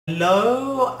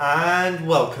Hello and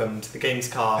welcome to the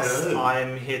Gamescast. Hello.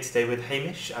 I'm here today with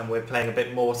Hamish and we're playing a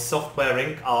bit more Software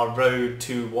Inc. Our Road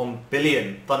to 1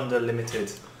 Billion Thunder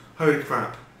Limited. Holy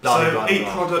crap. Blah, So, blah, 8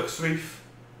 blah. products, Reef,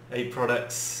 8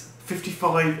 products,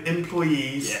 55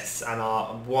 employees. yes, and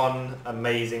our one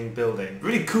amazing building.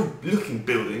 Really cool looking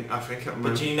building, I think, at the But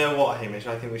moment. do you know what, Hamish?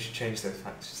 I think we should change those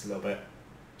facts just a little bit.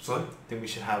 So, I think we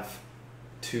should have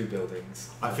 2 buildings.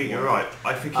 I think you're right.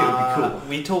 I think it would be cool.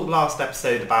 We talked last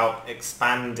episode about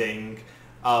expanding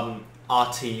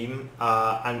our team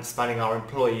and expanding our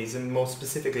employees, and more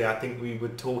specifically I think we were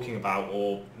talking about,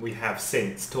 or we have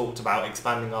since talked about,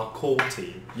 expanding our core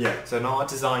team. Yeah. So not our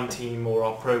design team or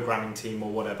our programming team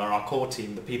or whatever, our core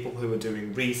team, the people who are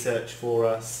doing research for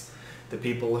us, the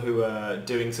people who are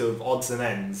doing sort of odds and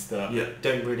ends that Yeah.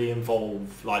 don't really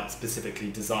involve like specifically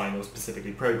design or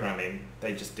specifically programming,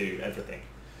 they just do everything.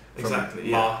 From Exactly,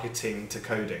 yeah. marketing to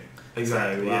coding.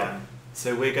 Exactly, So, yeah.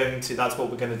 So we're going to, that's what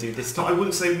we're going to do this So I time.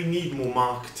 wouldn't say we need more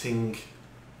marketing,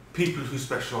 people who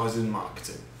specialise in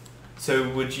marketing. So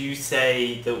would you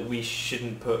say that we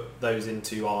shouldn't put those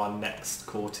into our next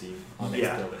core team? Our next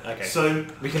Yeah. building? Okay. So,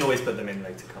 We can always put them in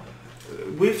later, can't we?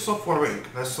 with Software Inc.,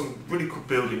 there's some really cool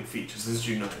building features, as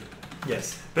you know.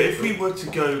 Yes. But if we were to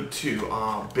go to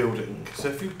our building, so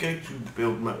if we go to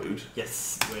build mode,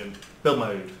 Yes, we're build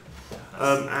mode.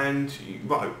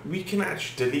 right, we can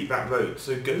actually delete that road.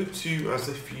 So go to as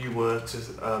if you were to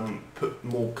put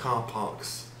more car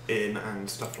parks in and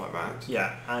stuff like that,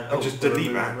 Yeah, and just we'll delete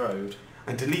remove that. road.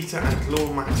 and delete it, and it'll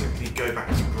automatically go back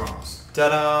to grass.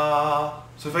 Ta-da!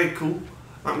 So very cool.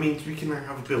 That means we can now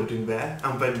have a building there,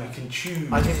 and then we can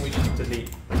choose. I think we should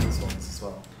delete these ones as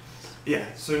well. Yeah.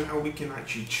 So now we can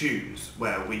actually choose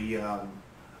where we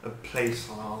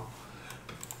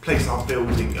place our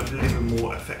building a little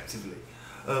more effectively.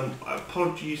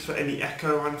 Apologies for any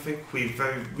echo or anything. We've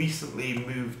very recently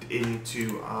moved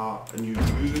into a new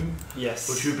room, Yes.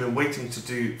 which we've been waiting to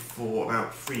do for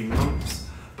about 3 months,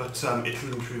 but it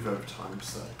will improve over time.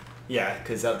 So Yeah,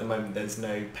 because at the moment there's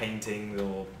no painting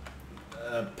or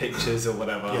pictures or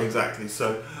whatever. yeah, exactly.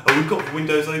 So we've got the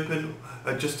windows open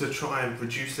just to try and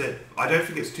reduce it. I don't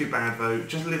think it's too bad though.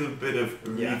 Just a little bit of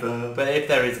Yeah. reverb. But if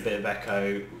there is a bit of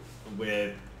echo,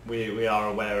 we are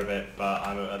aware of it, but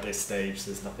at this stage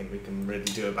there's nothing we can really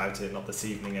do about it, not this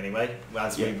evening anyway,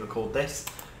 as we Yeah. record this.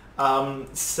 Our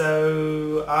First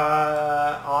of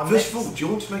next... all, do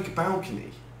you want to make a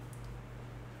balcony?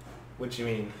 What do you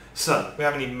mean? So We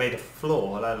haven't even made a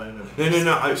floor, let alone a...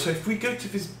 no. So if we go to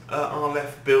this our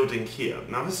left building here,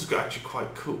 now this is actually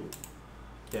quite cool.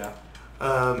 Yeah.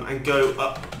 And go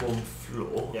up 1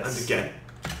 floor, Yes. and again.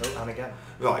 Oh, and again.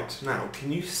 Right, now,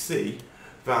 can you see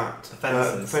that The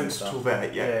fences and fence stuff. tool there?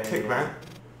 Yeah, click yeah. that.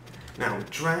 Now,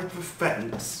 drag the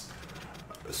fence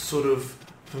sort of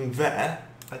from there.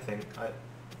 I think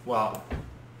we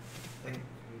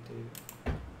do.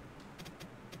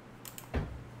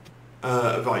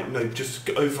 Right, no, just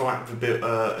overlap the bit.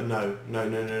 No.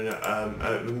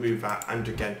 Remove that, and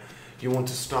again. You want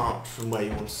to start from where you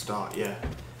want to start, yeah.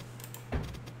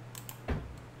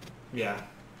 Yeah.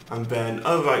 And then,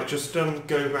 oh right, just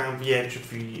go around the edge of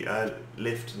the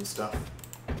lift and stuff.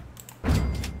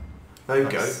 There you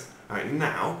go. Nice. Alright,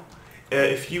 now,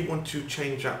 if you want to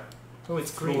change that Oh,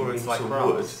 it's green. flooring It's like to grass.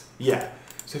 wood, yeah.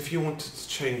 So if you wanted to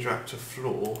change that to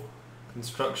floor,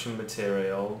 Construction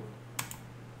material.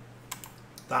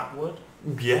 That would?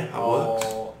 yeah, that works.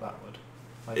 That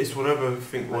would. It's whatever you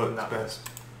think I think works that best.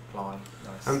 Apply.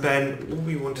 Nice. And then all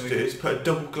we want to do is put a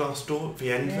double glass door at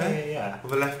the end there, yeah. on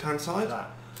the left hand Like side.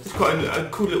 that. It's quite a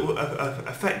cool little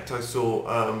effect I saw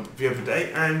the other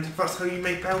day, and that's how you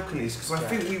make balconies, because I Yeah.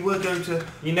 think we were going to...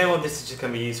 You know what this is just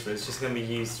going to be used for? It's just going to be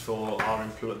used for our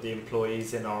the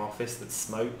employees in our office that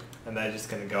smoke, and they're just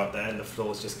going to go up there, and the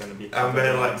floor's just going to be covered And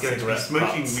they're in, like going to be cigarette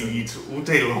smoking butts and- weed all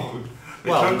day long. They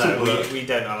Well, come to no, work. we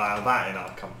don't allow that in our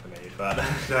company, but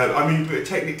No, I mean, but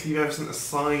technically there isn't a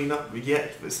sign up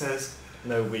yet that says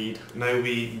no weed. no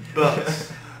weed,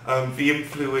 but the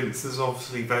influence is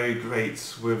obviously very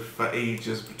great with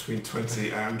ages between 20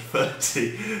 and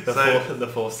 30. The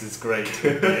force is great.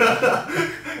 Yeah.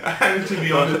 And to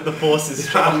be honest, the force is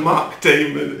strong. and Mark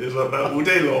Damon is like that all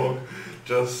day long,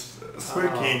 just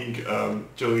smoking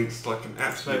joints like an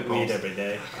absolute Smoke weed boss. every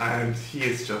day. And he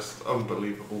is just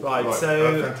unbelievable. Right,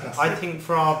 so fantastic. I think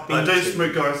for our I don't beach-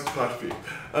 smoke, guys, it's bad for you.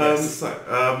 Yes.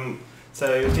 So,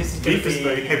 So this is going beef to is be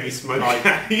very heavy smoke. like-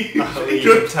 Oh, you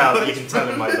can tell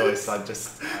in my voice. I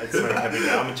smoke every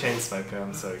day. I'm a chain smoker.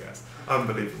 I'm sorry, guys.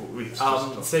 Unbelievable. We've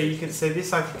So you can. So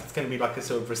this I think is going to be like a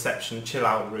sort of reception, chill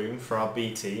out room for our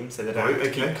B team, so they don't Right, have to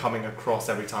okay. keep coming across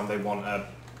every time they want a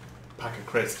pack of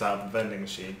crisps out of the vending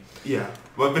machine. Yeah,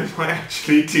 well, they might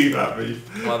actually do that,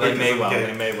 Reef. Well, they may well.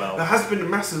 They may well. There has been a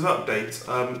massive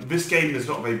update. This game is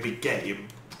not a very big game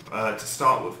to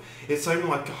start with. It's only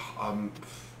like I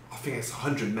think it's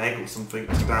 100 meg or something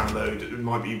to download. It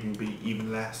might even be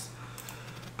even less.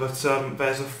 But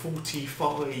there's a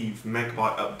 45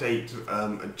 megabyte update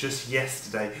just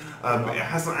yesterday. It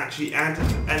hasn't actually added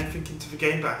anything into the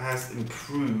game, but it has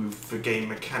improved the game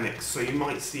mechanics. So you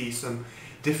might see some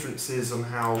differences on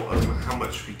how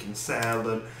much we can sell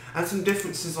and some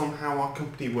differences on how our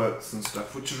company works and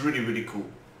stuff, which is really, really cool.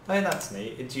 Oh, that's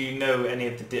neat. Do you know any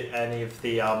of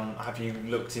the have you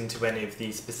looked into any of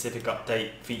the specific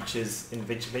update features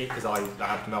individually? Because I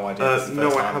have no idea.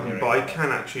 No, I haven't, but I can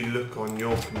actually look on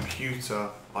your computer.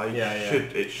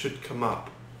 It should come up.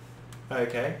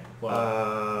 Okay.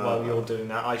 Well, while you're doing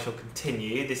that, I shall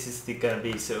continue. This is going to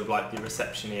be sort of like the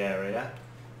reception area.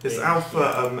 It's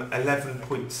Alpha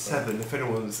 11.7. If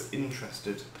anyone's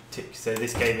interested. So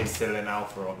this game is still in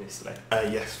alpha, obviously.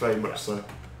 Yes, very much so.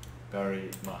 Very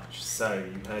much. So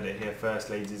you heard it here first,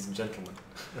 ladies and gentlemen.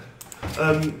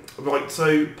 Right.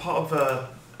 So part of the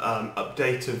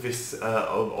update of this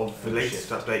of the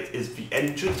latest update is the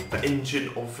engine. The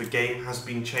engine of the game has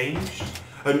been changed.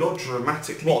 Not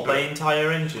dramatically. What, the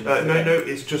entire engine? No,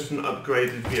 it's just an upgrade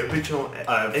of the original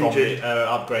engine.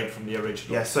 Upgrade from the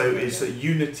original. Yeah, so it's a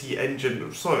Unity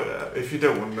engine. Sorry, if you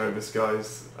don't want to know this,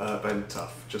 guys, then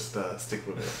tough. Just stick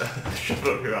with it. Shut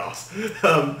up your ass.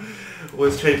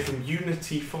 Was changed from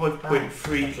Unity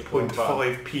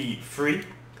 5.3.5p3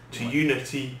 to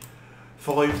Unity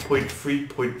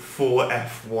 5.3.4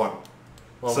 F1.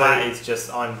 Well, so, that is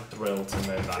just, I'm thrilled to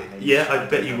know that. Yeah, I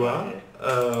bet you are.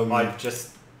 I've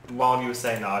just, while you were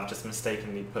saying that, I've just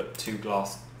mistakenly put 2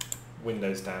 glass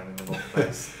windows down in the wrong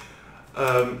place.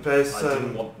 I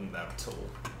didn't want them there at all.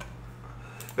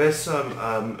 There's some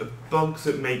bugs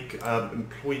that make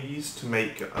employees to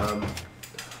make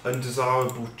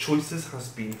undesirable choices has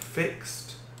been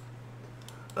fixed.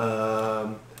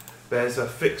 There's a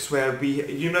fix where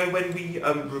when we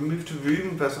removed a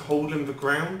room, there's a hole in the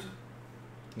ground.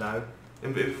 No.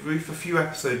 In the roof a few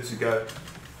episodes ago,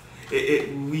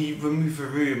 we removed the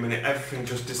room and everything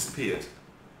just disappeared.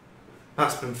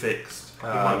 That's been fixed. You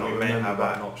might not remember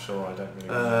that. I'm not sure. I don't really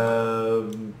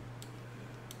remember.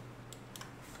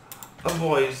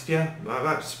 Otherwise, yeah,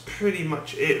 that's pretty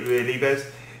much it. Really, it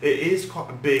is quite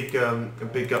a big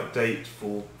update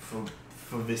for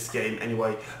this game.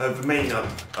 Anyway, the main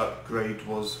upgrade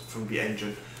was from the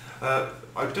engine. I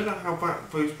don't know how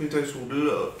those windows will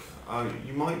look.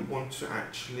 You might want to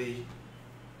actually.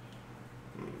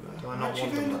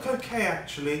 They look okay.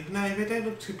 Actually, no, they don't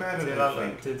look too bad. Do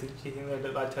you think they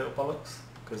look like total bollocks?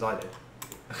 Because I do.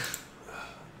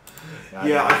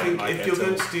 Yeah, I think if you're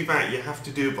going to do that, you have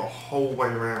to do it the whole way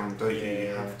around, don't you?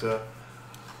 You have to.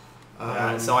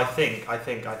 So I think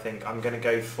I'm going to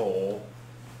go for.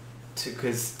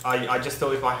 Because I just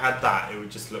thought if I had that, it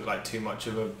would just look like too much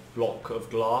of a block of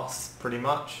glass, pretty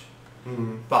much.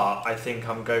 But I think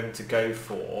I'm going to go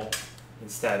for.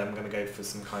 Instead, I'm going to go for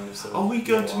some kind of sort of... Are we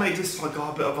going to make this like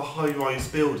a bit of a high-rise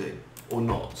building, or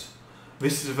not?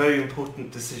 This is a very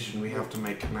important decision we have to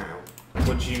make now.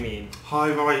 What do you mean?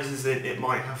 High-rise is it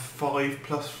might have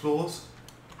 5+ floors?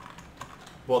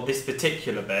 What, this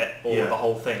particular bit, or the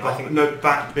whole thing? I think no,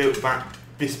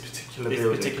 this particular building. This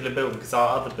particular building, because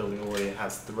our other building already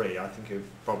has 3. I think it would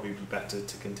probably be better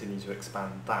to continue to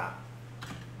expand that.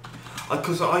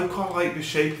 Because I quite like the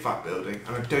shape of that building,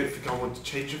 and I don't think I want to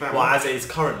change it that much. Well, as it is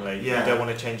currently, you don't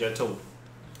want to change it at all?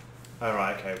 Oh,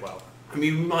 right, okay, well. I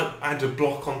mean, we might add a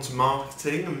block onto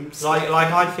marketing. And like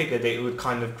I figured it would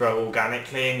kind of grow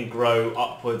organically and grow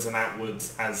upwards and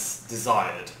outwards as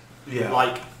desired. Yeah.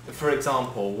 Like, for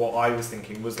example, what I was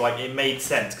thinking was like it made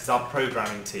sense because our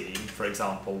programming team, for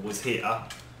example, was here.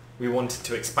 We wanted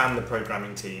to expand the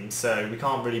programming team, so we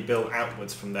can't really build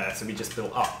outwards from there, so we just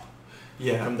built up.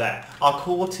 From there. Our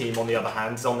core team, on the other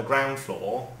hand, is on the ground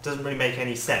floor. Doesn't really make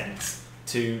any sense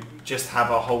to just have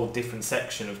a whole different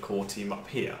section of core team up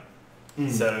here.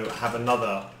 So have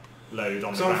another load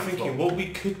on the ground floor. So I'm thinking what we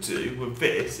could do with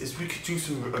this is we could do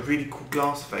some really cool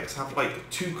glass effects. Have like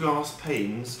 2 glass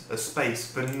panes, a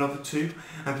space, then another 2,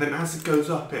 and then as it goes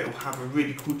up, it will have a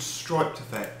really cool striped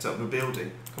effect up the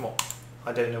building. Come on,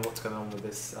 I don't know what's going on with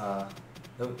this. Oh,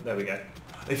 there we go.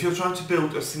 If you're trying to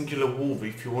build a singular wall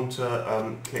reef, you want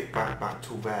to click back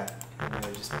tool there.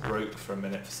 It just broke for a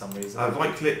minute for some reason.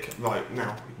 Right click, right,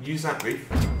 now, use that reef.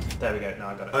 There we go, now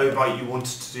I got it. Oh right, you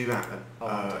wanted to do that then?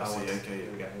 Okay, here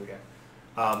we go.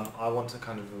 I want to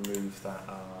kind of remove that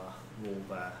wall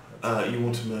there. You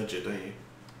want to merge it, don't you?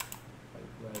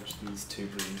 Merge these 2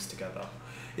 rooms together.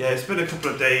 Yeah, it's been a couple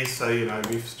of days, so you know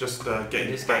we've just getting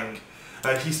Just back.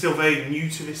 He's still very new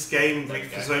to this game. There you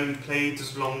Reef has go. only played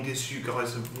as long as you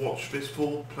guys have watched this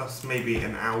for, plus maybe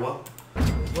an hour.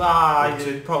 Well, I Or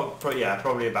two. did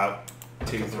probably about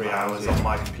 2-3 hours yeah. on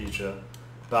my computer.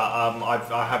 But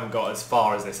I haven't got as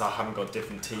far as this. I haven't got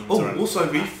different teams. or Oh, anything. also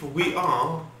Reef, we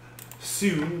are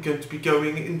soon going to be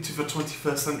going into the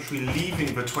 21st century,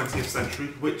 leaving the 20th century,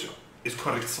 which is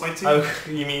quite exciting. Oh,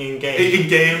 you mean in game? In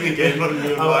game, not in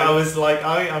real I life. was like,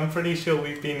 I'm pretty sure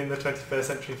we've been in the 21st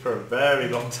century for a very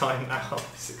long time now.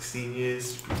 16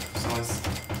 years, to be precise.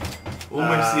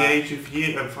 Almost the age of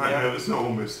you. In fact, yeah. no, it's not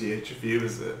almost the age of you,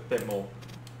 is it? A bit more.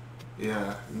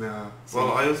 Yeah, no. So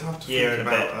Well, I also have to year think and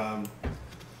a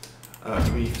about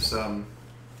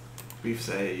Reef's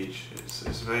age.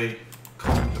 It's very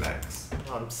complex.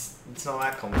 It's not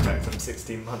that complex. I'm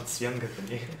 16 months younger than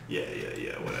you.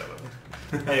 Yeah,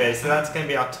 whatever. Anyway, so that's going to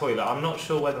be our toilet. I'm not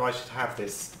sure whether I should have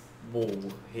this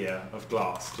wall here of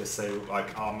glass, just so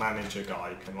like our manager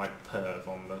guy can like perv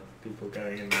on the people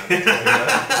going in there. The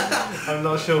toilet. I'm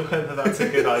not sure whether that's a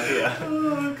good idea.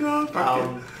 Oh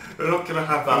god, we're not gonna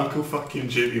have but- Uncle fucking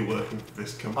Jimmy working for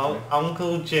this company.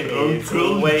 Uncle Jimmy is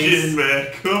Uncle always... Jimmy,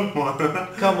 come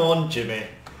on. Come on, Jimmy.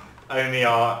 Only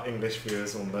our English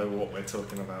viewers will know what we're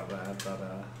talking about there,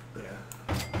 but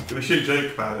yeah. We should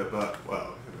joke about it, but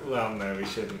well. Well, no, we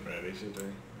shouldn't really, should we?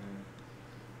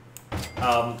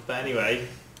 But anyway,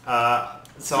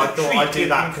 so I thought I'd do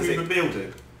that because the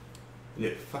building.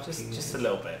 Yeah, just a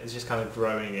little bit. It's just kind of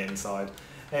growing inside.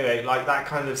 Anyway, like that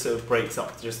kind of sort of breaks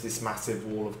up just this massive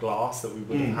wall of glass that we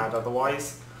wouldn't have had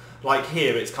otherwise. Like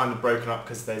here, it's kind of broken up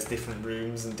because there's different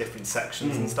rooms and different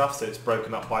sections and stuff, so it's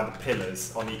broken up by the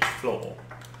pillars on each floor.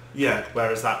 Yeah.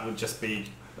 Whereas that would just be...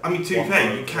 I mean, to be One fair,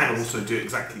 row you of can glass. also do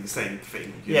exactly the same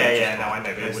thing. I know,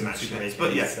 but it wouldn't actually make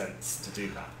But any yeah, sense to do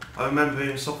that. I remember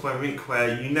in Software Inc.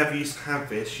 where you never used to have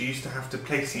this. You used to have to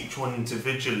place each one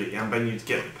individually, and then you'd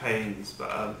get the panes.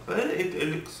 But it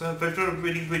looks they've done a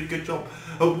really good job.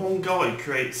 One guy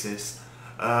creates this.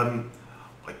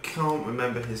 I can't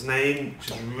remember his name,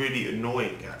 which is really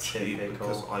annoying actually Typical.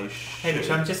 because I Hey, should. Mitch,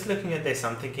 I'm just looking at this.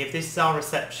 I'm thinking if this is our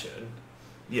reception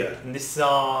Yeah. and this is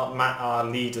our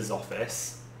leader's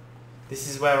office, this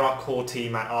is where our core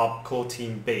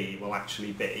team B will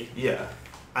actually be. Yeah.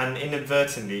 And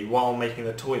inadvertently, while making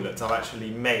the toilets, I've actually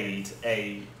made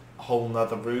a whole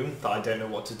nother room that I don't know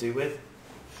what to do with.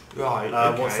 Right.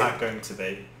 What's that going to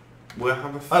be? We'll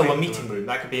have a. Oh, a think meeting on it. room.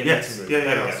 That could be a Yes. meeting room.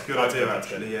 Yeah. There we That's a go. good idea That's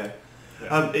good. actually. Yeah.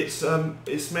 Yeah.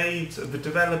 It's made. The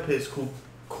developer is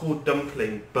called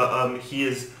Dumpling, but he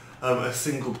is a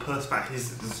single person.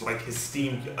 His like his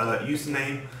Steam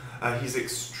username. He's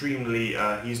extremely.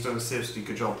 He's done a seriously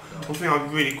good job. One thing I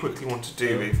really quickly want to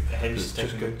do with Henry's it's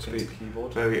just taking going it to to be the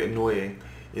keyboard. very annoying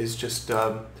is just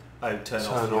Turn turn off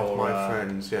off your, my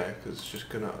friends. Yeah, because it's just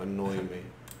gonna annoy me.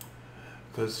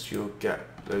 Because you'll get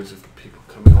loads of people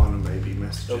coming on and maybe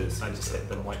messages. I just hit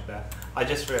the mic there. I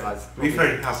just realised. We've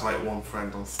only has like one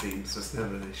friend on Steam, so it's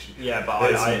never an issue. Yeah, but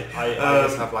I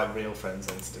just have like real friends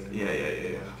on Steam.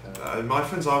 Yeah. Like, My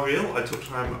friends are real. I talk to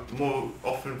them more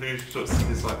often than you talk to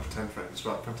his like pretend friends.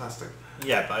 Right, fantastic.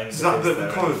 yeah, but only Is that because the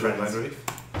they're corridor friends. then, Reef?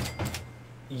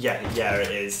 Yeah,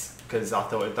 it is. Because I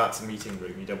thought if that's a meeting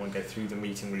room, you don't want to go through the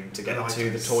meeting room to get No, I to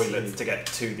the see. toilets to get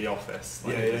to the office.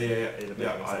 Like, it'd make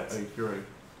Yeah, more I sense. agree.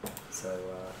 So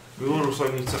We will also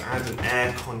need to add an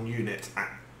aircon unit at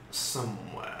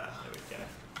somewhere. there we go.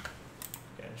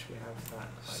 Okay, should we have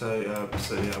that?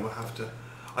 So yeah, we'll have to.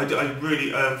 I really.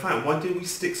 In fact, why don't we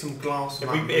stick some glass?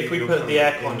 If we put the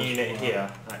aircon unit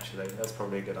here, actually, that's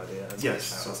probably a good idea. That's a good Yes,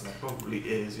 shout, that isn't it? probably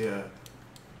is. Yeah.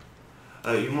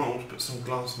 You might want to put some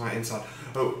glass mat inside.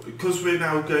 Oh, because we're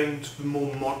now going to the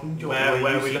more modern. Where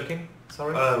are we looking?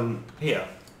 Sorry. Here.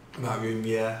 That room,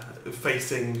 yeah,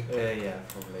 facing. Yeah,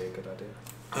 probably a good idea.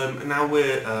 And now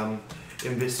we're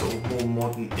in this sort of more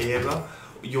modern era.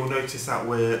 You'll notice that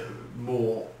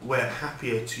we're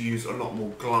happier to use a lot more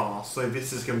glass. So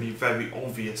this is going to be very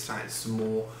obvious that it's a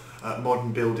more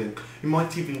modern building. You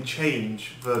might even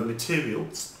change the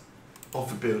materials of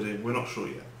the building. We're not sure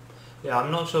yet. Yeah,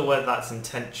 I'm not sure whether that's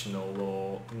intentional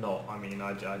or not. I mean,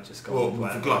 I just go with the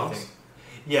whatever I glass. think.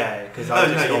 Yeah, because I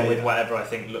just no, go with yeah. whatever I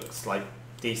think looks like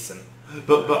decent.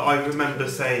 But I remember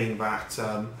saying that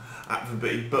at the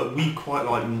beginning, but we quite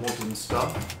like modern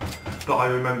stuff. But I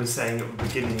remember saying at the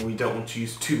beginning we don't want to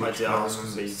use too much I glass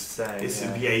remember you because saying. it's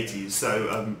yeah. in the 80s.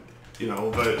 So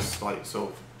although it's like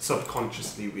sort of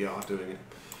subconsciously we are doing it.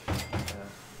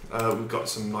 Yeah. We've got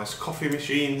some nice coffee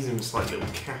machines and this like little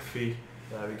cafe.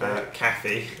 There we go.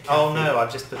 Cafe. Cafe. Oh no,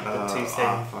 I've just put the two fuck same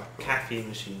off. cafe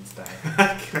machines down.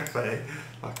 Cafe.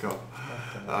 Fuck off.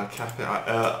 A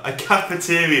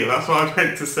cafeteria, that's what I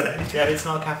meant to say. Yeah, it's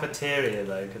not a cafeteria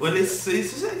though. Well, it's no,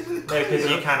 because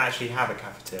you can actually have a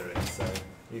cafeteria, so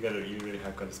you really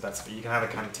have got to specify. You can have a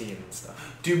canteen and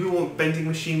stuff. Do we want vending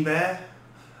machine there?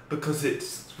 Because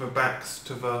it's the backs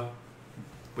to the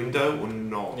window or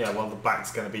not? Yeah, well the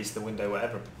back's going to be to the window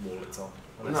whatever wall it's on.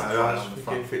 No, Unless it's I right was on the thinking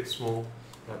front. if it's small.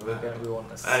 Yeah, we want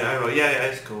this. Yeah,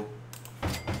 it's cool.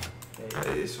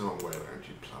 Yeah. It's the wrong way around,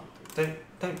 you plump.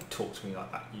 Don't talk to me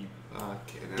like that, you.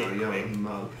 Okay, now Dick you have a wing.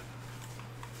 mug.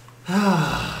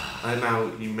 And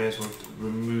now you may as well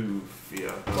remove the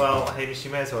other. Well, Hamish,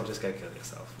 you may as well just go kill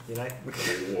yourself, you know?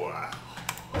 Wow.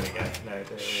 There we go.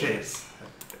 No, Shit. It's,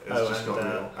 It's just got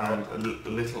a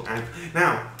little ant.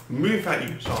 Now, move that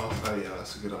you chart. Oh yeah,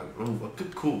 that's a good idea. Oh,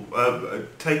 good call.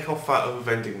 Take off that other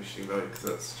vending machine though, because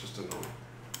that's just annoying.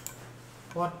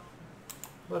 what?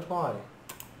 But why?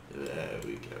 There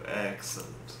we go. Excellent.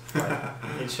 Right.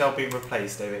 It shall be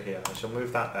replaced over here. I shall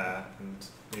move that there and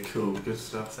move Cool, the good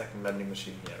stuff. second vending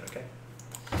machine here, okay?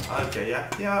 Okay, yeah,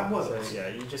 that works. So yeah,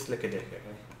 you just lick a dick,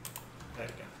 okay? There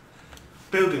we go.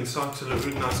 Building starting to look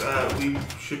really nice. We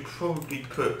should probably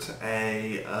put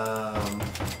a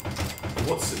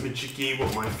what's it, Majiggy?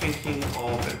 What am I thinking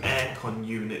of? An aircon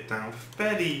unit down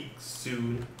fairly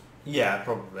soon. Yeah,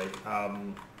 probably.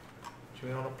 Do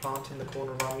we want a plant in the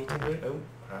corner of our meeting room?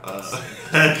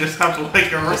 Oh, Just have like a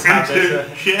Just have random,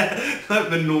 this, yeah, like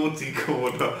the naughty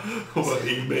corner. What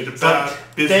you made a But bad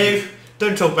business. Dave,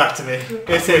 don't talk back to me.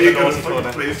 Go sit in You're the going naughty to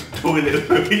corner. place a toilet in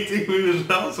the meeting room as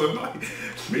well, so like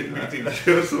mid-meeting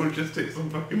just all just take some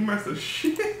fucking massive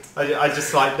shit. I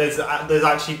just like there's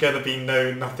actually going to be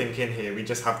nothing in here. We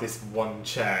just have this one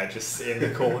chair just in the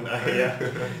corner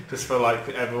here, just for like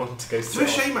everyone to go It's sit a on.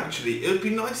 shame actually. It would be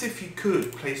nice if you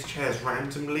could place chairs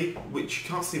randomly, which you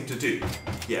can't seem to do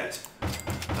yet.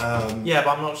 Yeah,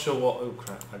 but I'm not sure what. Oh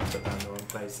crap! I put that in the wrong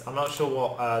place. I'm not sure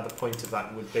what the point of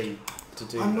that would be to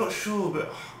do. I'm that. not sure,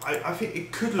 but I think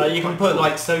it could look You can quite put cool.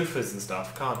 like sofas and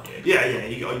stuff, can't you? Yeah,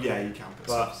 you can put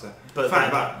But- stuff there. But In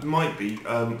fact, then- that might be.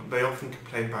 They often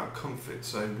complain about comfort,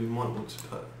 so we might want to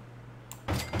put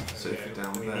sofa Yeah,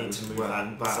 down we there need as to move well.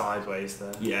 that sideways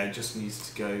there. Yeah, it just needs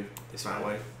to go This that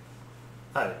way.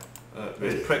 Oh, those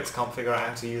Really? pricks can't figure out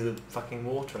how to use a fucking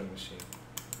watering machine.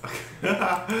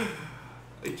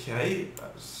 Okay,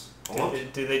 that's odd.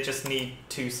 Do they just need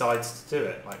two sides to do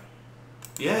it? Like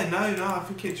Yeah, no, I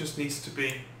think it just needs to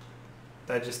be.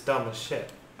 they're just dumb as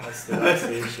shit. That's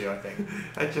the issue, I think.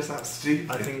 It's just that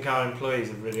stupid. I think our employees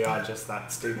really are just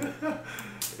that stupid.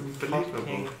 Unbelievable.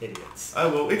 Fucking idiots. Oh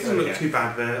well, it doesn't There we look go. too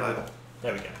bad there. Like,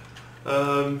 There we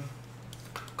go.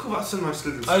 cool, that's a nice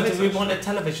little Oh, space, do we want a actually.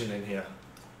 television in here?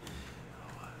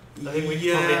 I think we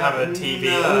could probably have a TV.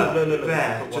 No, Oh, no, there, we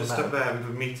can put one just there. up there with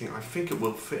the meeting. I think it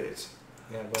will fit.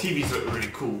 Yeah, well, TVs look really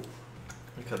cool.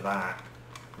 look at that.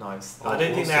 Nice. Oh, I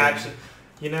don't think they awesome. actually.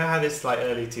 You know how this like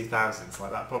early 2000s,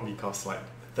 like that probably cost like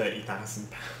 £30,000.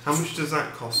 How much does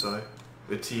that cost though?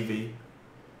 The TV?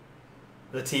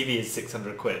 The TV is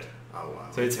 600 quid. Oh wow.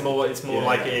 So it's okay. more Yeah.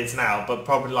 like it is now, but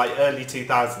probably like early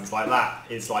 2000s, like that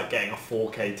is like getting a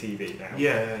 4K TV now.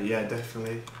 Yeah,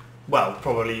 definitely. Well,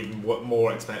 probably even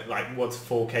more expensive. Like what's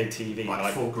 4K TV?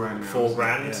 Like £4,000 now. Four isn't it?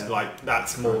 grand. Yeah. Like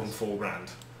that's more than Christ. £4,000.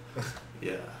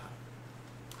 Yeah.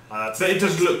 That's, But it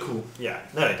does look cool. Yeah,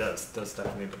 no, it does. Does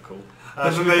definitely look cool.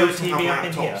 But Should they we put also TV have up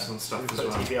in here? laptops and stuff Should we as put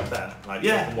well. TV up there, like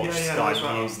Yeah, you can watch yeah, Sky that's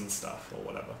right. News and stuff or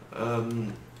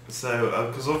whatever.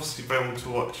 Because obviously they want to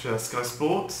watch Sky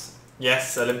Sports.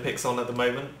 Yes, Olympics on at the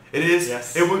moment. It is.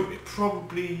 Yes. It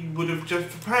probably would have just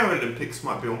for Paralympics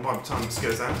might be on by the time this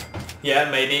goes out. Yeah,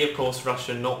 maybe. Of course,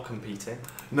 Russia not competing.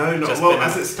 No, not Just well been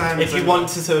as out. it stands. If you anyway. want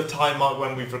to sort of time out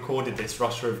when we've recorded this,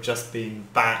 Russia have just been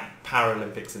banned.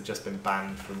 Paralympics have just been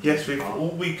banned from. Yes,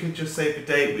 we could just say the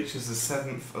date, which is the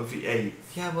 7th of the 8th.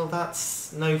 Yeah, well,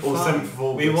 that's no Or fun. 7th of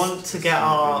August. We want to get It's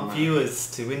our not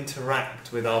viewers to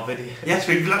interact with our video. Yes,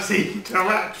 we bloody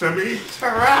interact. I mean,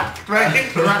 interact. We're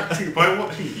interacting by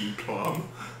watching E-Plum.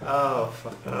 Oh,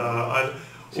 fuck.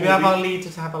 Should we or have our leader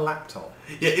to have a laptop?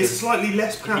 Yeah, it's slightly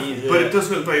less powerful, He's, but it does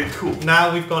look very cool.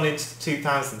 Now we've gone into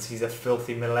 2000s, he's a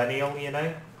filthy millennial, you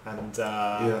know? And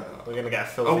Yeah. we're going to get a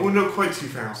filthy... Oh, we're not quite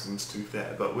 2000s to be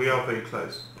fair, but we are very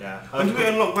close. Yeah. When did we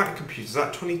unlock that computer? Is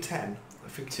that 2010? I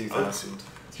think 2000.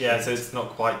 Yeah, so it's not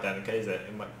quite then, okay, is it?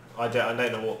 I don't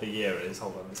know what the year is.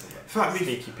 Hold on, let's have a look. fact, we-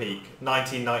 Sneaky peek.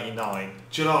 1999.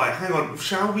 July. Hang on.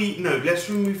 Shall we? No. Let's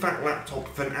remove that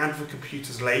laptop, then add the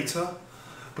computers later,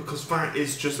 because that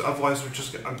is just. Otherwise, we're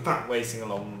just. In fact, Wasting a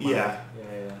lot of money. Yeah.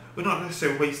 Yeah. we're not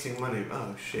necessarily wasting money.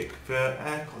 Oh shit! The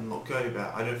aircon not go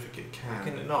there. I don't think it How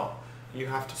can. can it not? You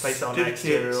have to place it on Stick an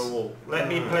exterior it. wall. Let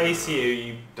me place you,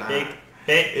 you That big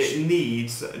Bitch. It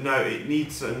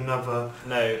needs another.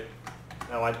 No,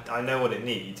 I know what it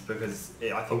needs because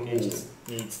I think A it wall. just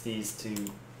needs these to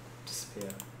disappear.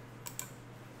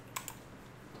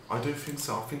 I don't think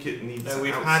so. I think it needs. No,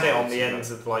 we've had it on the ends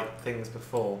of like things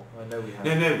before. I know we have.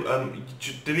 No.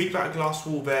 Delete that glass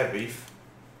wall there, Beef.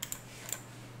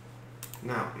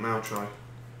 Now try.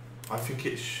 I think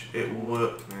it will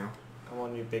work now. Come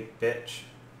on, you big bitch.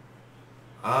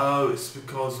 Oh, it's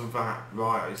because of that.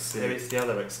 Right, I see. Maybe it's the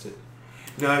other exit.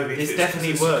 No, It's 'cause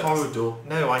definitely it's a works. corridor.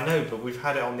 No, I know, but we've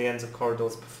had it on the ends of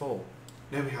corridors before.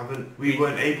 No, we haven't. We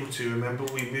weren't able to. Remember,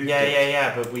 we moved. Yeah, it.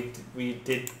 yeah, but we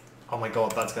did. Oh my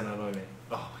god, that's gonna annoy me.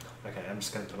 Oh my god. Okay, I'm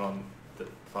just gonna put on the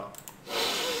fuck.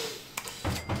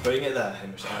 I'm putting it there,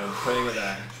 Hamish. I'm putting it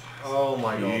there. Oh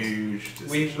my god. Huge.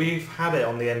 We've had it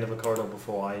on the end of a corridor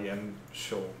before. I am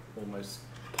sure, almost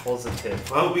positive.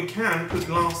 Well, we can put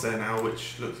glass there now,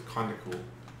 which looks kind of cool.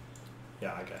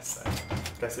 Yeah, I guess so.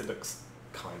 I guess it looks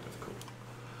kind of cool.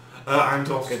 And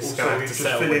also, It's gonna have we've to just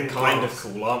settle fill in with kind of glass.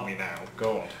 cool, aren't we now?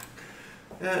 God.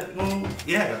 Well,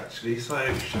 yeah, actually.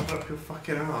 So shove up your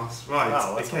fucking ass. Right.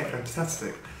 Wow, that's okay, not bad.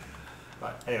 fantastic.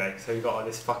 Right. Anyway, so we've got like,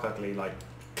 this fuck ugly like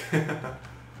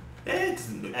It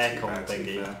doesn't look too aircon bad, to be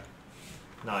thingy. fair.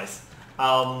 Nice.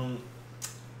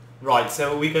 Right.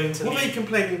 So are we going to What are leave? you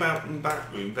complaining about in the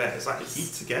back room there? Is that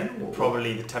heat again? Or what?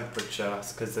 Probably the temperature,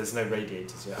 because there's no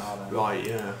radiators yet, are there? Right,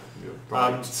 yeah. You're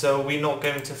right. So are we not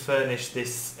going to furnish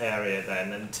this area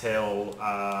then until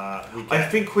we get... I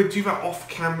think we'd do that off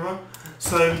camera.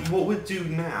 So what we'll do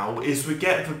now is we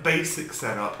get the basic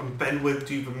setup and then we'll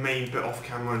do the main bit off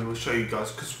camera and we'll show you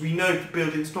guys, because we know the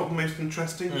building's not the most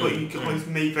interesting, but you guys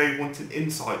may very want an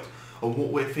insight on what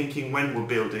we're thinking when we're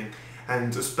building,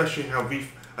 and especially how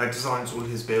Reef designs all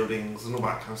his buildings and all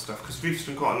that kind of stuff, because Reef's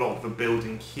done quite a lot of the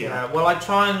building here. Yeah, well I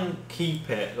try and keep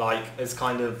it like as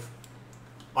kind of...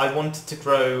 I want it to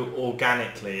grow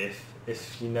organically,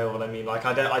 if you know what I mean. Like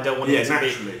I don't want it to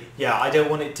naturally. be... Yeah, I don't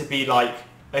want it to be like,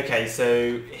 okay,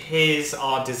 so here's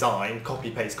our design, copy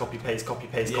paste, copy paste, copy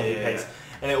paste, copy paste,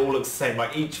 and it all looks the same.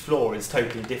 Like each floor is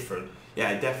totally different.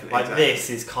 Yeah, definitely. Like exactly. this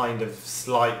is kind of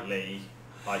slightly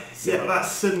like similar. Yeah,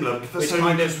 that's similar. But Which so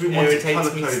kind because of we want it irritates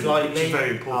colour me coded, slightly, which is very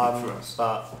important for us.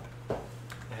 But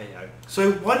hey yo.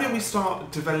 So why don't we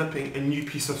start developing a new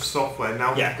piece of software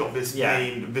now Yeah. we've got this Yeah.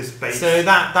 this base. So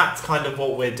that's kind of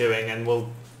what we're doing, and we'll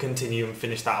continue and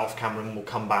finish that off camera, and we'll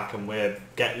come back and we'll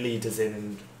get leaders in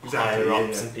and Exactly, higher yeah,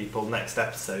 ups yeah. and people next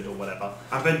episode or whatever.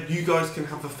 And then you guys can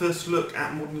have the first look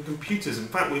at modern computers. In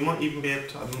fact, we might even be able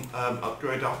to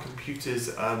upgrade our computers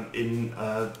in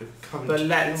the current. But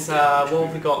let's building, what which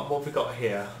have we got? What have we got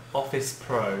here? Office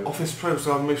Pro. Office Pro is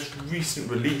our most recent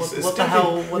release. What, It's what the still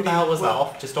hell? doing What the really hell was well.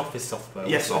 that? Just Office software.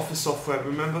 Yes, wasn't it? Office software.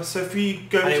 Remember? So if we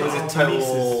go And to it was our a releases,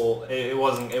 total. It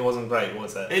wasn't great,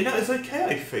 was it? no, it's okay.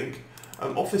 I think.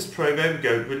 Office Pro, there we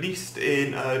go. Released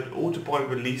in order by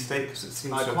release date, because it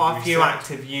seems to have Quite a few reset.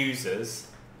 active users.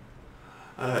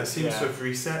 It seems Yeah. to have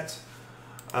reset.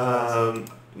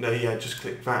 No, yeah, just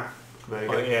click that. There you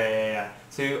Oh, go. yeah.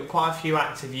 So quite a few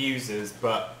active users,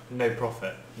 but no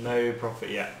profit. No profit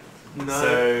yet. No,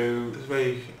 So it's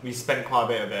very we spent quite a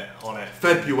bit of it on it.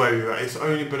 February. Right? It's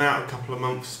only been out a couple of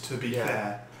months, to be Yeah.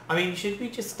 fair. I mean, should we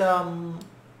just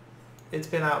it's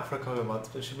been out for a couple of months,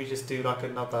 but should we just do like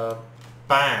another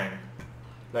bang?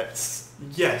 Let's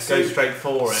Yes. go straight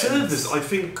for it. Servers, I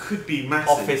think, could be massive.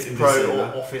 Office in Pro this or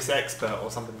era. Office Expert or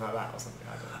something like that, or something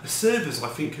like that. Servers, I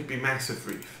think, could be massive,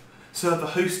 Reef. Server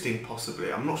hosting,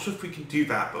 possibly. I'm not sure if we can do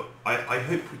that, but I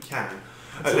hope we can.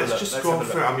 Let's have a Let's look, just let's scroll have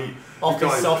a through. look. I mean, Office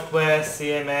guys- software,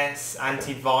 CMS,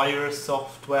 antivirus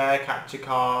software, capture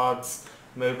cards,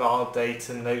 mobile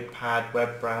data, notepad,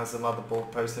 web browser,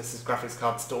 motherboard, processors, graphics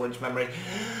card, storage memory,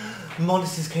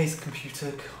 monitors, case,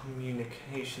 computer,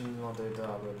 communication, blah, blah,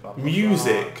 blah, blah, blah,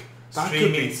 music. blah. That could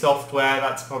Streaming be. software,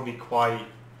 that's probably quite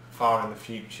far in the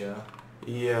future.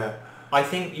 Yeah. I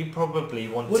think you probably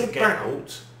want What to get...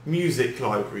 about music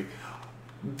library?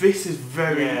 This is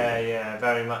very. Yeah,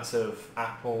 very much sort of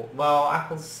Apple. Well,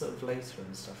 Apple's sort of later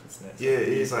and stuff, isn't it? Yeah, it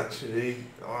is actually.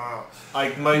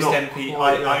 Like most Not MP,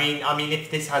 quite, I mean,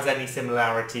 if this has any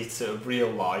similarity to sort of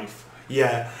real life,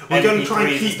 Yeah, we're going to try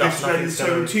and MP3s keep and this stuff, ready. nothing's So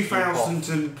gonna in keep off.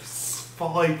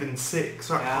 2005 and 6,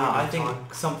 that yeah, kind I of think time.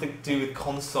 something to do with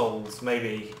consoles,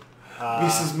 maybe.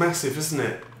 This is massive, isn't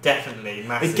it? Definitely A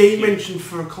massive. game huge. engine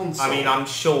for a console. I mean, I'm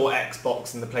sure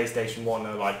Xbox and the PlayStation 1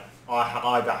 are like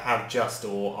either have just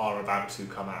or are about to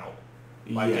come out.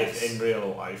 Like yes. in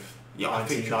real life. Yeah, I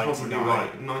think you're probably 1999.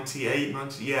 right. 98,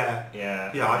 90, yeah.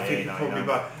 Yeah. Yeah, I think you're 98, probably 99.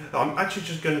 right. I'm actually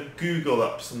just going to Google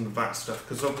up some of that stuff,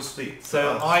 because obviously...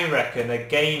 So I reckon a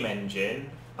game engine,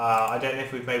 I don't know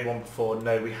if we've made one before.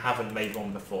 No, we haven't made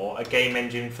one before. A game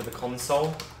engine for the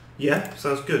console. Yeah,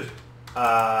 sounds good.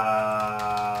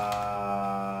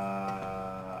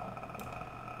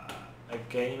 A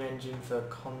game engine for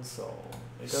console.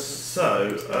 It doesn't.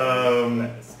 So,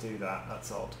 let's do that.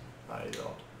 That's odd. That is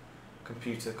odd.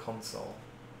 Computer console.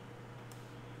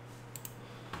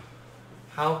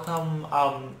 How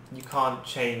come you can't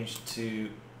change to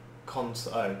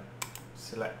console? Oh,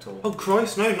 select all. Oh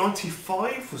Christ, no!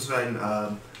 95 was when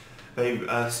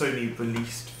Sony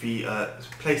released the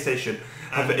PlayStation,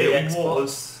 And but the it Xbox?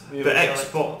 was The the original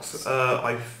Xbox.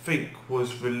 I think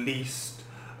was released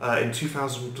in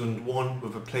 2001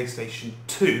 with a PlayStation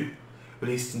 2,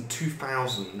 released in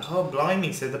 2000. Oh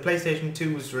blimey! So the PlayStation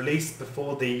 2 was released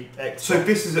before the Xbox. So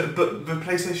this is, but the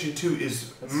PlayStation 2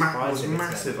 is That's was surprising, isn't it?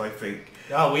 massive, I think.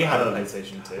 Oh, we had a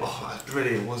PlayStation 2. Oh, that's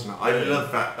brilliant, wasn't it? I Brilliant.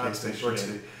 love that That's PlayStation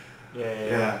brilliant. 2. Yeah.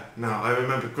 Yeah, no, I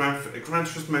remember Gran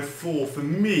Turismo 4 for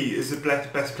me is the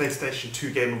best PlayStation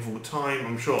 2 game of all time.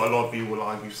 I'm sure a lot of you will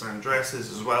argue San Andreas is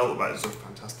as well. That is a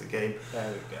fantastic game.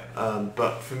 There we go.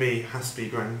 But for me, it has to be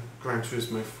Gran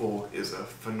Turismo 4 is a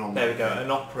phenomenal There we go. game.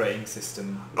 An operating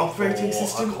system. An operating for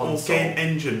system a or console. game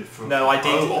engine for No, I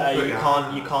did. operating-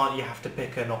 You can't. You have to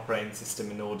pick an operating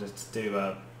system in order to do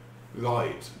a.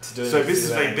 Right. To do So this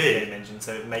is to do very a big. game engine,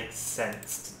 so it makes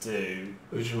sense to do.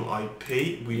 Original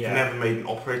IP. We've Yeah. never made an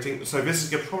operating. So this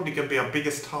is probably going to be our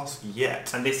biggest task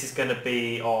yet. And this is going to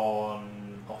be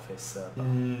on Office server.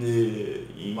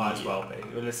 Might as well be.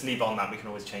 Well, let's leave it on that. We can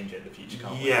always change it in the future,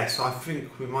 can't we? Yes, I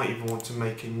think we might even want to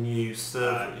make a new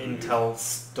server. Intel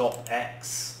Stop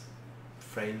X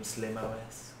Frame Slim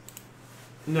OS.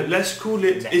 No, let's call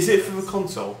it. Next. Is it for the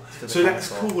console? For the So let's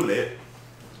console. call it.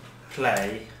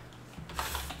 Play.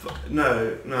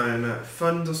 No.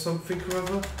 Fund or something or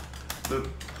other.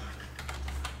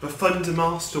 The Thunder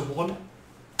Master 1.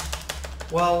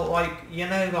 Well,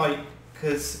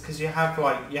 because you have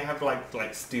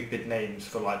like stupid names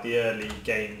for like the early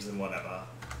games and whatever.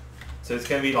 So it's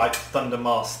going to be like Thunder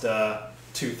Master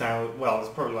 2000. Well, it's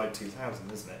probably like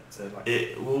 2000, isn't it? So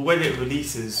like When it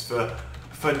releases for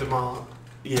Thunder Master.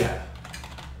 Yeah.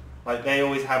 like they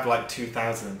always have like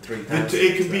 2000 and 3000.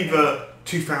 It can be the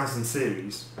 2000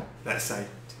 series, let's say,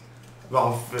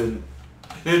 rather than.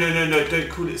 No. Don't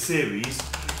call it series.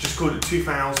 Just call it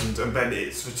 2000, and then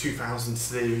it's the 2000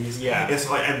 series. Yeah. It's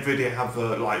like Nvidia have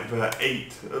the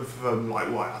 8 of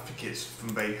I think it's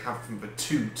they have from the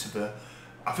 2 to the.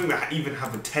 I think they even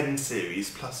have the 10 series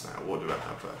plus now. What do they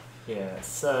have? Yeah.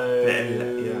 So.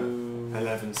 The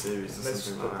 11 series or Let's just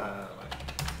something put like that that.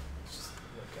 out,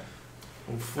 okay.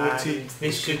 On 40. And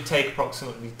this should take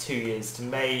approximately 2 years to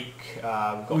make.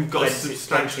 We've got plenty-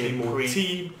 substantially plenty of more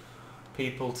team.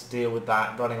 people to deal with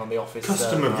that running on the Office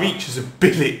Customer server. reach is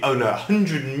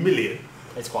 100 million.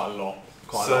 It's quite a lot.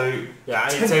 Quite a lot. So Yeah,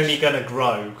 and it's only going to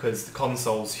grow because the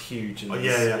console's huge. In Oh, this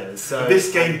yeah. year. So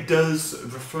this game does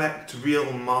reflect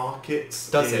real markets.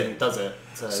 does it? Does it?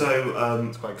 So,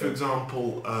 it's quite for good.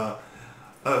 example,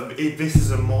 this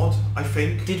is a mod, I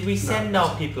think. Did we send No,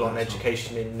 our people on no, it's not.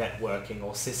 education in networking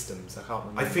or systems? I can't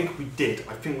remember. I think we did.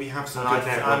 I think we have some And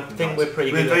good I networking think guys. we're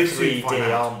pretty We'll good very at soon find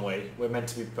 3D, out. aren't we? We're meant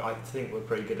to be. I think we're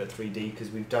pretty good at 3D because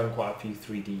we've done quite a few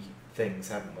 3D things,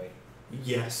 haven't we?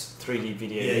 Yes. 3D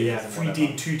video. Yeah. games and 3D whatever.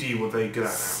 and 2D we're very good at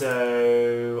now.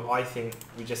 So I think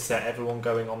we just set everyone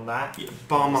going on that. Yeah,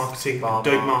 bar marketing. Bar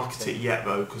Don't market marketing. it yet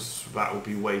though, because that will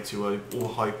be way too early. All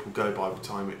hype will go by the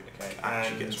time it Okay.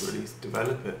 actually And gets released.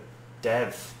 Develop it.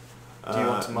 Dev. Do you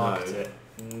want to market no. it?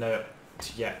 No.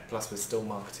 Yet. Plus, we're still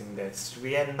marketing this. Should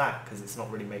we end that because it's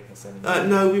not really making us any money?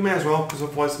 No, we may as well, because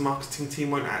otherwise the marketing team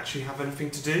won't actually have anything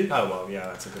to do. Oh well, yeah,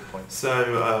 that's a good point. So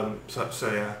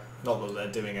yeah. Not that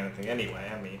they're doing anything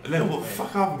anyway. I mean, No, what the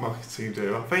fuck are the marketing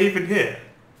do? Are they even here?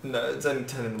 No, it's only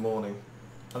 10 in the morning.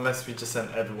 Unless we just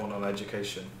sent everyone on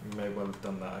education. We may well have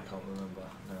done that. I can't remember.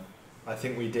 No. I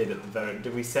think we did at the very.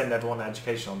 Did we send everyone on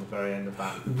education on the very end of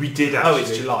that? We did actually. Oh,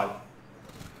 it's July.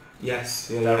 Yes,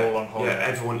 They're all on holiday. Yeah,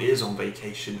 everyone is on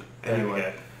vacation There we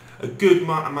anyway. go. A good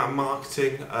amount of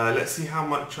marketing. Let's see how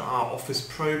much our Office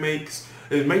Pro makes.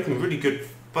 It's making really good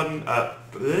fun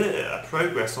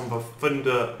progress on the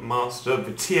Thunder Master,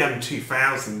 the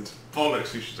TM2000.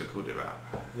 Bollocks, we should have called it that.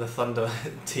 The Thunder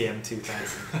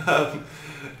TM2000.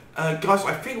 Guys,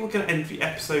 I think we're going to end the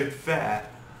episode there.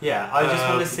 Yeah, I just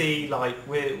want to see like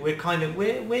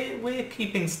we're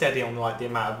keeping steady on like the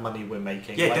amount of money we're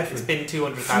making. Yeah, like, definitely. It's been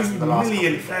 200,000 3 the last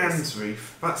million couple of days. fans,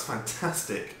 Reef. That's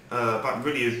fantastic. That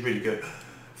really is really good.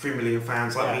 3 million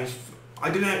fans. That Yeah. means I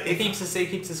don't know. It keeps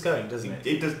us going, doesn't it?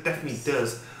 It does definitely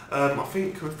does. I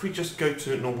think if we just go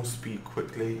to normal speed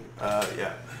quickly,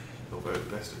 yeah. not very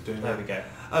best at doing There that. we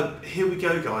go. Here we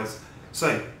go, guys.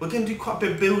 So we're going to do quite a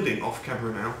bit of building off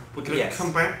camera now. We're going to Yes.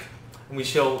 come back. And we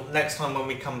shall, next time when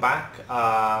we come back,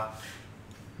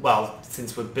 well,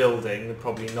 since we're building,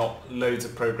 probably not loads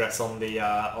of progress on the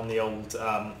old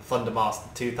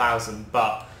Thundermaster 2000,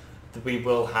 but we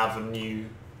will have a new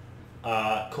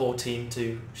core team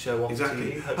to show off Exactly.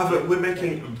 to you. However, we're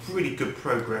making really good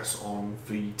progress on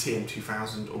the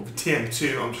TM2000 or the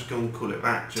TM2. I'm just going to call it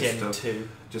that, just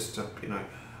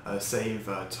to save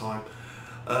time.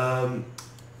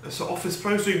 So Office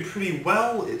Pro's doing pretty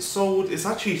well. It's sold. It's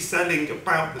actually selling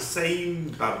about the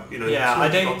same. Yeah, I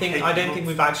don't think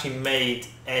we've actually made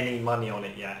any money on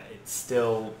it yet. It's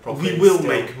still probably. We will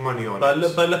make money on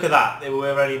it. But look at that.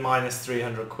 We're only minus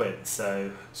 300 quid.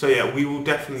 So yeah, we will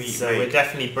definitely. So we're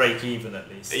definitely break even at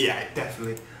least. Yeah,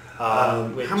 definitely. How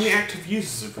many active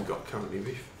users have we got currently,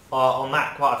 Reef? On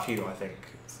that, quite a few, I think.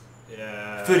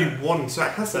 Yeah. 31. So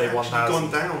it hasn't actually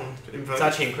 31,000. gone down. It's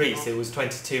actually increased. It was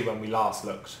 22 when we last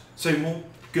looked. So more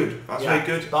good. That's very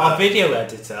good. But our video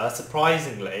editor,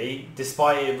 surprisingly,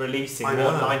 despite it releasing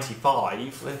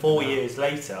 195, 4 years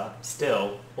later,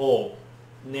 still, or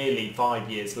nearly 5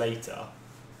 years later,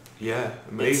 yeah,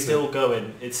 amazing. it's still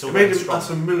going. It's still It going made strong. us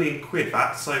 £1 million.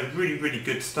 That's so really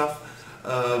good stuff.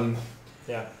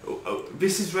 Yeah.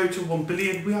 This is Road to 1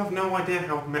 billion. We have no idea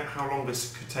how long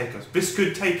this could take us. This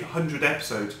could take 100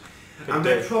 episodes, and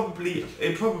it probably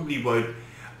won't.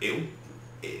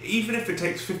 Even if it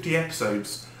takes 50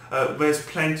 episodes, there's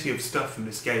plenty of stuff in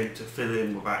this game to fill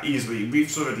in with that easily.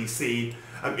 We've already seen.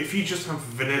 If you just have a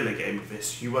vanilla game of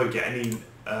this, you won't get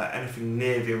anything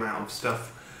near the amount of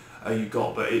stuff you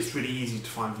got. But it's really easy to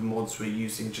find the mods we're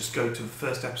using. Just go to the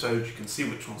first episode. You can see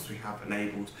which ones we have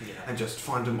enabled, and just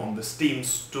find them on the Steam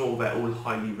store. They're all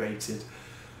highly rated.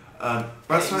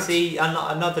 See,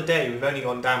 another day we've only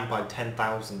gone down by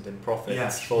 10,000 in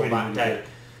profits for really, that day. Good.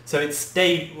 So it's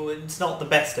stayed. Well, it's not the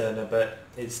best earner, but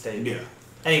it's stayed. Yeah.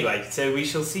 Anyway, so we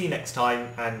shall see you next time,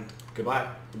 and goodbye.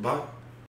 Goodbye.